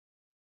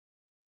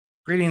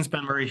Greetings,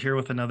 Ben Murray here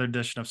with another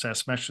edition of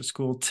SaaS Metrics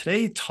School.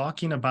 Today,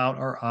 talking about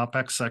our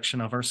OpEx section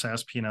of our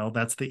SaaS P&L.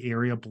 That's the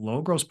area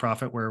below gross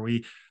profit where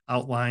we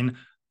outline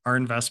our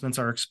investments,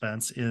 our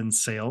expense in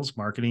sales,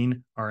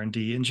 marketing,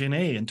 R&D, and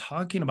G&A, and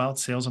talking about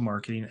sales and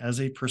marketing as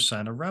a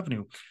percent of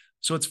revenue.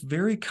 So it's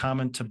very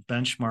common to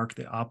benchmark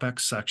the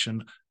OpEx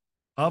section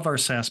of our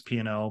SaaS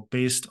P&L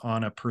based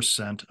on a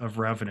percent of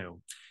revenue.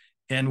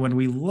 And when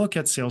we look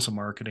at sales and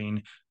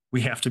marketing,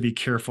 we have to be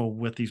careful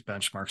with these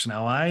benchmarks.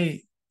 Now,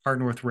 I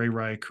partner with Ray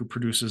Reich, who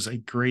produces a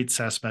great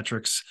SaaS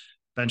metrics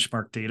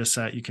benchmark data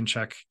set. You can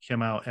check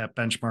him out at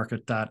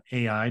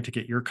benchmark.ai to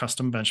get your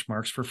custom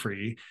benchmarks for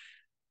free.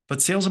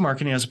 But sales and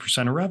marketing as a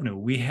percent of revenue,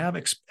 we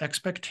have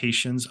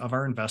expectations of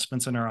our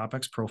investments in our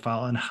OpEx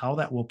profile and how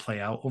that will play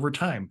out over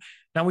time.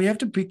 Now, we have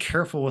to be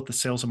careful with the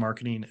sales and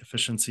marketing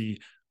efficiency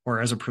or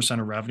as a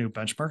percent of revenue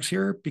benchmarks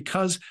here,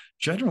 because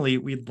generally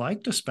we'd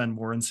like to spend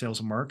more in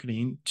sales and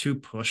marketing to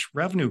push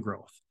revenue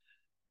growth.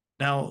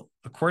 Now,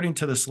 according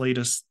to this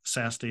latest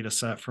SaaS data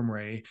set from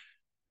Ray,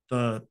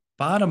 the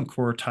bottom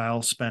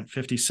quartile spent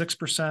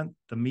 56%,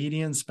 the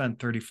median spent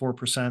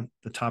 34%,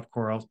 the top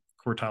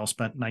quartile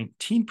spent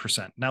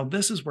 19%. Now,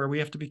 this is where we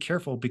have to be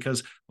careful,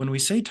 because when we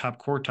say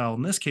top quartile,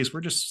 in this case,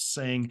 we're just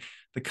saying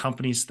the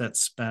companies that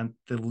spent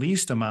the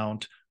least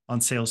amount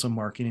on sales and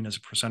marketing as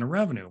a percent of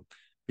revenue.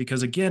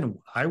 Because again,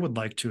 I would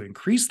like to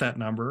increase that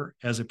number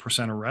as a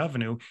percent of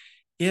revenue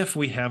if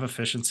we have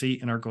efficiency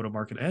in our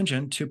go-to-market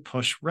engine to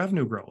push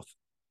revenue growth.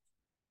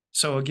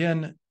 So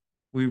again,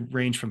 we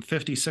range from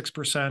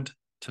 56%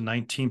 to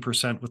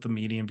 19%, with the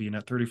median being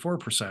at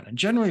 34%. And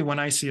generally, when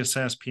I see a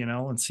SaaS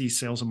P&L and see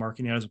sales and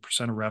marketing as a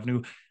percent of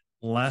revenue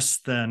less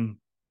than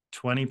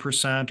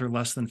 20% or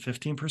less than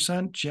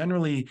 15%,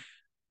 generally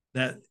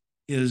that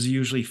is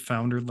usually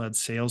founder-led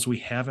sales. We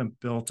haven't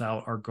built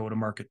out our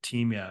go-to-market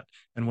team yet.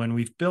 And when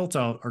we've built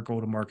out our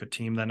go-to-market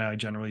team, then I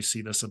generally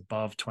see this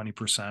above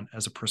 20%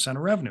 as a percent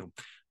of revenue.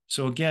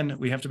 So again,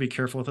 we have to be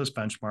careful with this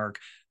benchmark,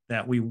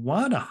 that we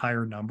want a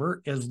higher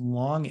number as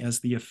long as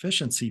the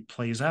efficiency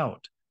plays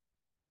out.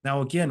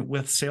 Now, again,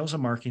 with sales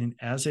and marketing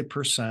as a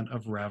percent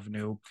of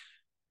revenue,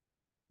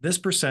 this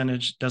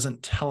percentage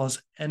doesn't tell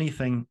us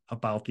anything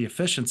about the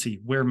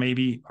efficiency, where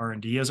maybe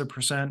R&D as a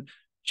percent,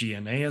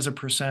 G&A as a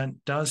percent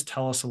does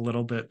tell us a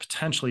little bit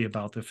potentially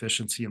about the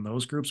efficiency in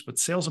those groups. But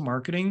sales and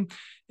marketing,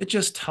 it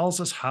just tells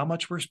us how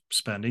much we're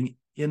spending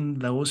in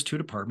those two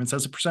departments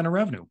as a percent of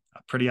revenue.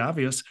 Pretty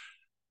obvious.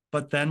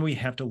 But then we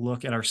have to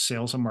look at our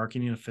sales and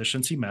marketing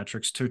efficiency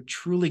metrics to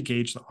truly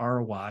gauge the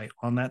ROI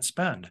on that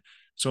spend.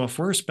 So if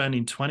we're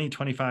spending 20,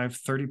 25,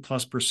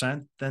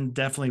 30+%, then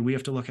definitely we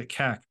have to look at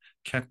CAC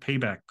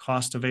payback,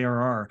 cost of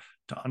ARR,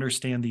 to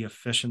understand the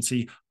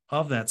efficiency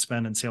of that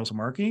spend in sales and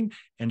marketing.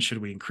 And should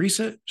we increase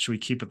it? Should we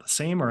keep it the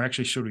same? Or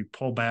actually, should we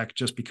pull back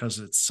just because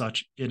it's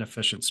such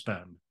inefficient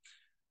spend?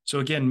 So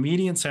again,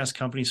 median SaaS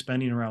company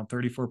spending around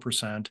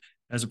 34%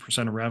 as a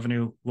percent of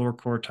revenue, lower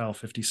quartile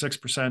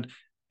 56%,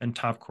 and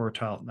top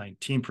quartile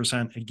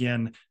 19%.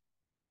 Again,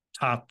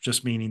 top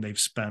just meaning they've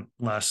spent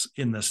less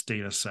in this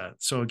data set.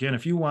 So again,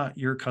 if you want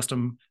your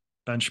custom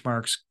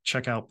benchmarks,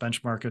 check out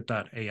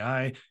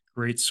benchmark.ai,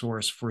 great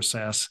source for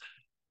SaaS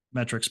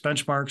metrics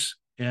benchmarks,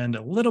 and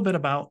a little bit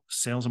about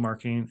sales and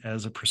marketing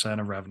as a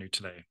percent of revenue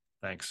today.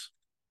 Thanks.